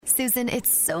Susan, it's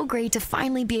so great to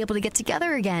finally be able to get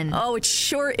together again. Oh, it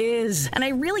sure is. And I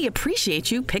really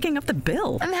appreciate you picking up the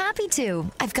bill. I'm happy to.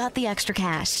 I've got the extra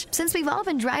cash. Since we've all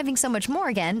been driving so much more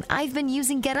again, I've been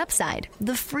using Get Upside,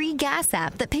 the free gas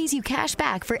app that pays you cash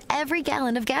back for every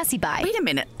gallon of gas you buy. Wait a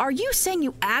minute. Are you saying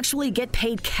you actually get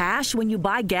paid cash when you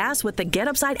buy gas with the Get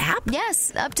Upside app?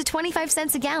 Yes, up to 25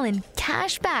 cents a gallon.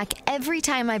 Cash back every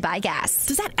time I buy gas.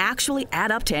 Does that actually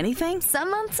add up to anything?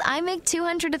 Some months I make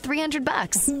 $200 to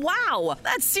 $300. Wow,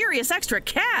 that's serious extra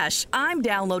cash. I'm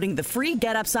downloading the free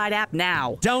Get Upside app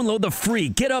now. Download the free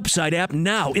Get Upside app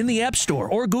now in the App Store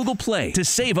or Google Play to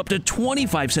save up to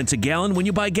 25 cents a gallon when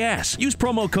you buy gas. Use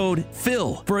promo code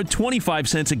PHIL for a 25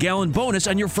 cents a gallon bonus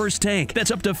on your first tank.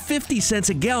 That's up to 50 cents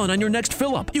a gallon on your next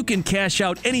fill-up. You can cash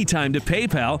out anytime to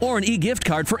PayPal or an e-gift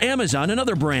card for Amazon and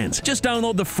other brands. Just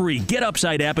download the free Get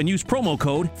Upside app and use promo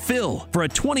code PHIL for a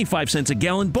 25 cents a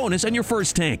gallon bonus on your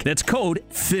first tank. That's code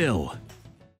PHIL.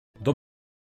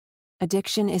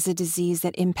 Addiction is a disease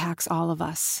that impacts all of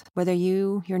us. Whether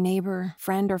you, your neighbor,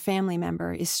 friend, or family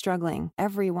member is struggling,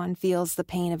 everyone feels the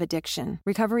pain of addiction.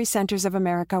 Recovery Centers of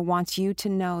America wants you to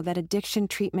know that addiction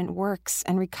treatment works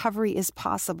and recovery is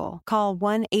possible. Call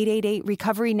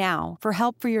 1-888-RECOVERY now for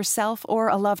help for yourself or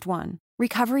a loved one.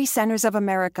 Recovery Centers of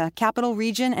America, Capital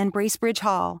Region, and Bracebridge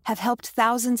Hall have helped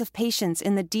thousands of patients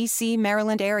in the D.C.,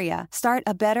 Maryland area start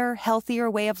a better, healthier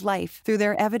way of life through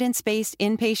their evidence-based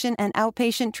inpatient and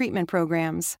outpatient treatment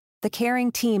programs. The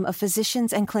caring team of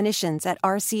physicians and clinicians at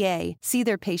RCA see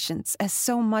their patients as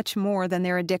so much more than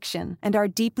their addiction and are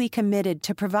deeply committed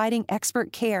to providing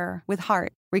expert care with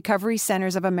heart. Recovery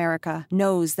Centers of America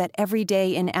knows that every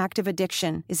day in active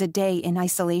addiction is a day in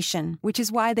isolation, which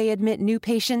is why they admit new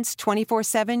patients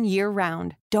 24/7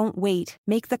 year-round. Don't wait.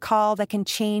 Make the call that can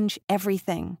change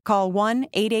everything. Call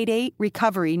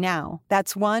 1-888-RECOVERY now.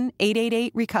 That's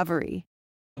 1-888-RECOVERY.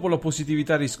 Dopo la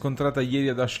positività riscontrata ieri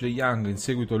ad Ashley Young in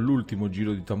seguito all'ultimo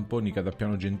giro di tamponi che da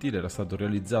Piano Gentile era stato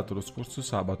realizzato lo scorso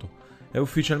sabato, è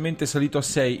ufficialmente salito a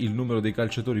 6 il numero dei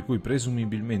calciatori cui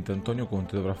presumibilmente Antonio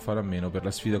Conte dovrà fare a meno per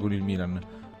la sfida con il Milan,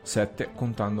 7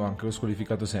 contando anche lo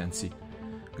squalificato Sensi.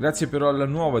 Grazie però alla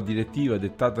nuova direttiva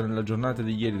dettata nella giornata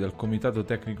di ieri dal Comitato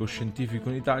Tecnico Scientifico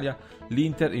in Italia,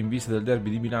 l'Inter, in vista del derby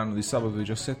di Milano di sabato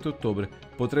 17 ottobre,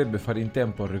 potrebbe fare in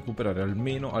tempo a recuperare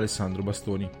almeno Alessandro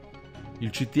Bastoni. Il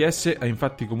CTS ha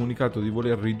infatti comunicato di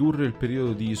voler ridurre il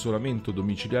periodo di isolamento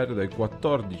domiciliare dai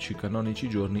 14 canonici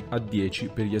giorni a 10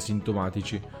 per gli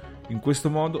asintomatici. In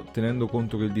questo modo, tenendo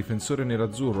conto che il difensore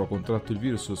nerazzurro ha contratto il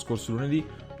virus lo scorso lunedì,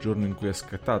 giorno in cui è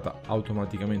scattata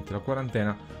automaticamente la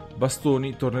quarantena,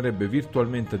 Bastoni tornerebbe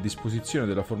virtualmente a disposizione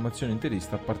della formazione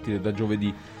interista a partire da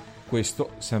giovedì.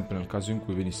 Questo sempre nel caso in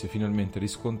cui venisse finalmente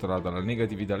riscontrata la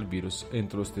negatività al virus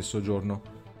entro lo stesso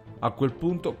giorno. A quel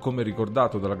punto, come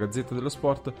ricordato dalla Gazzetta dello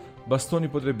Sport, Bastoni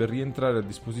potrebbe rientrare a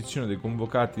disposizione dei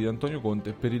convocati di Antonio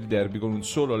Conte per il derby con un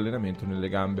solo allenamento nelle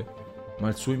gambe. Ma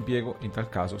il suo impiego in tal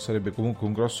caso sarebbe comunque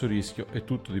un grosso rischio e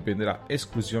tutto dipenderà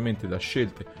esclusivamente da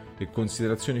scelte e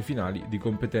considerazioni finali di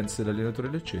competenze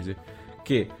dell'allenatore leccese,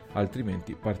 che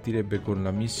altrimenti partirebbe con la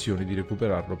missione di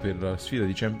recuperarlo per la sfida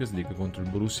di Champions League contro il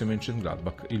Borussia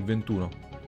Mönchengladbach il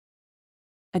 21.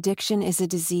 Addiction is a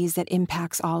disease that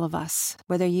impacts all of us.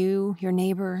 Whether you, your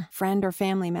neighbor, friend, or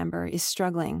family member is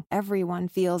struggling, everyone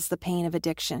feels the pain of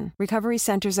addiction. Recovery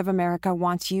Centers of America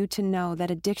wants you to know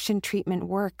that addiction treatment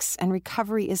works and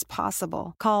recovery is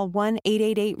possible. Call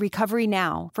 1-888-RECOVERY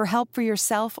now for help for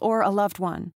yourself or a loved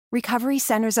one. Recovery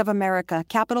Centers of America,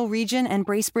 Capital Region, and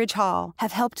Bracebridge Hall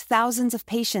have helped thousands of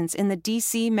patients in the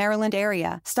D.C., Maryland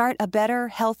area start a better,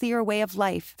 healthier way of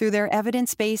life through their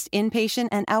evidence-based inpatient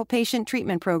and outpatient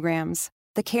treatment programs.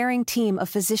 The caring team of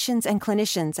physicians and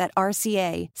clinicians at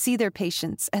RCA see their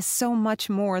patients as so much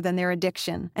more than their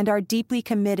addiction and are deeply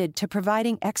committed to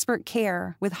providing expert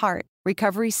care with heart.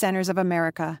 Recovery Centers of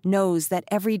America knows that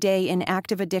every day in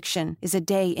active addiction is a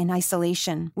day in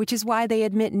isolation, which is why they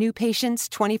admit new patients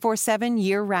 24/7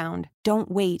 year-round. Don't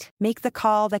wait. Make the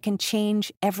call that can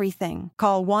change everything.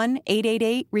 Call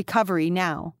 1-888-RECOVERY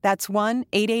now. That's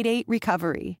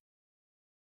 1-888-RECOVERY.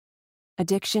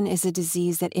 Addiction is a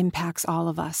disease that impacts all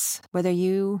of us. Whether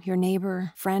you, your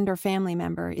neighbor, friend, or family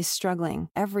member is struggling,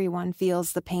 everyone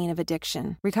feels the pain of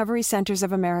addiction. Recovery Centers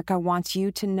of America wants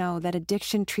you to know that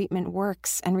addiction treatment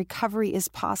works and recovery is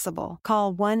possible.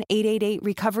 Call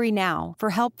 1-888-RECOVERY now for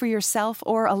help for yourself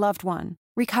or a loved one.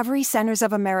 Recovery Centers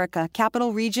of America,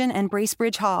 Capital Region, and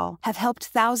Bracebridge Hall have helped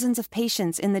thousands of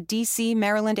patients in the D.C.,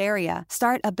 Maryland area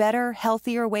start a better,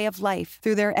 healthier way of life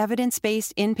through their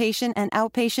evidence-based inpatient and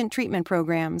outpatient treatment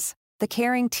programs. The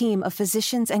caring team of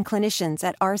physicians and clinicians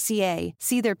at RCA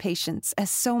see their patients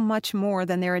as so much more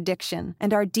than their addiction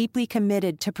and are deeply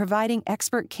committed to providing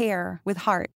expert care with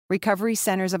heart. Recovery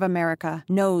Centers of America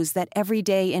knows that every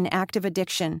day in active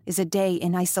addiction is a day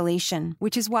in isolation,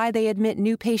 which is why they admit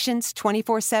new patients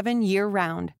 24/7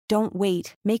 year-round. Don't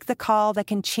wait. Make the call that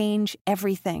can change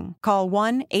everything. Call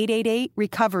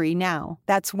 1-888-RECOVERY now.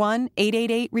 That's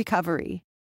 1-888-RECOVERY.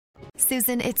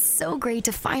 Susan, it's so great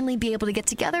to finally be able to get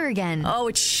together again. Oh,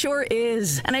 it sure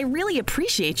is. And I really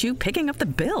appreciate you picking up the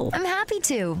bill. I'm happy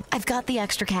to. I've got the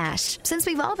extra cash. Since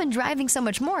we've all been driving so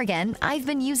much more again, I've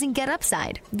been using Get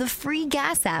Upside, the free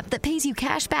gas app that pays you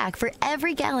cash back for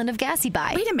every gallon of gas you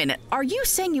buy. Wait a minute. Are you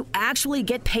saying you actually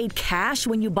get paid cash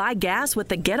when you buy gas with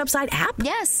the Get Upside app?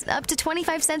 Yes, up to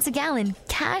 25 cents a gallon.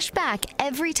 Cash back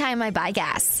every time I buy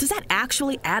gas. Does that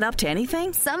actually add up to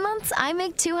anything? Some months I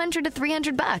make $200 to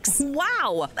 $300.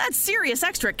 Wow, that's serious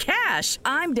extra cash.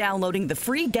 I'm downloading the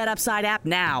free Get Upside app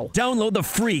now. Download the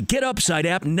free Get Upside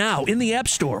app now in the App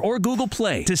Store or Google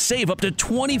Play to save up to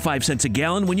 25 cents a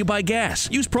gallon when you buy gas.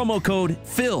 Use promo code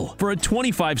PHIL for a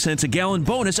 25 cents a gallon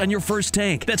bonus on your first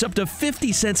tank. That's up to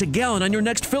 50 cents a gallon on your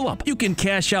next fill-up. You can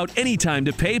cash out anytime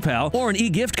to PayPal or an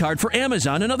e-gift card for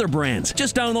Amazon and other brands.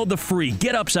 Just download the free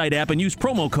Get Upside app and use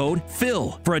promo code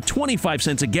PHIL for a 25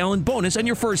 cents a gallon bonus on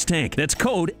your first tank. That's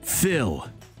code PHIL.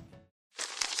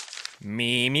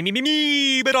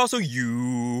 Me, but also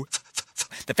you.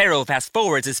 The Pharaoh fast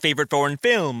forwards his favorite foreign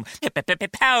film,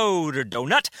 Powder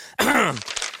Donut.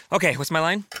 Okay, what's my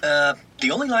line?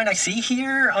 The only line I see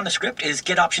here on the script is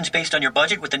get options based on your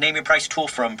budget with the Name Your Price tool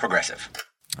from Progressive.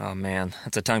 Oh man,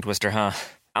 that's a tongue twister, huh?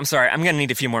 I'm sorry, I'm gonna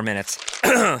need a few more minutes.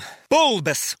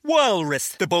 Bulbous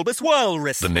Walrus, the Bulbous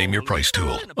Walrus. The Name Your Price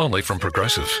tool, only from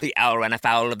Progressive. The owl ran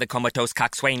afoul of the comatose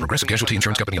coxswain. Progressive Casualty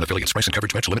Insurance Company and affiliates. Price and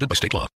coverage match limited by state law.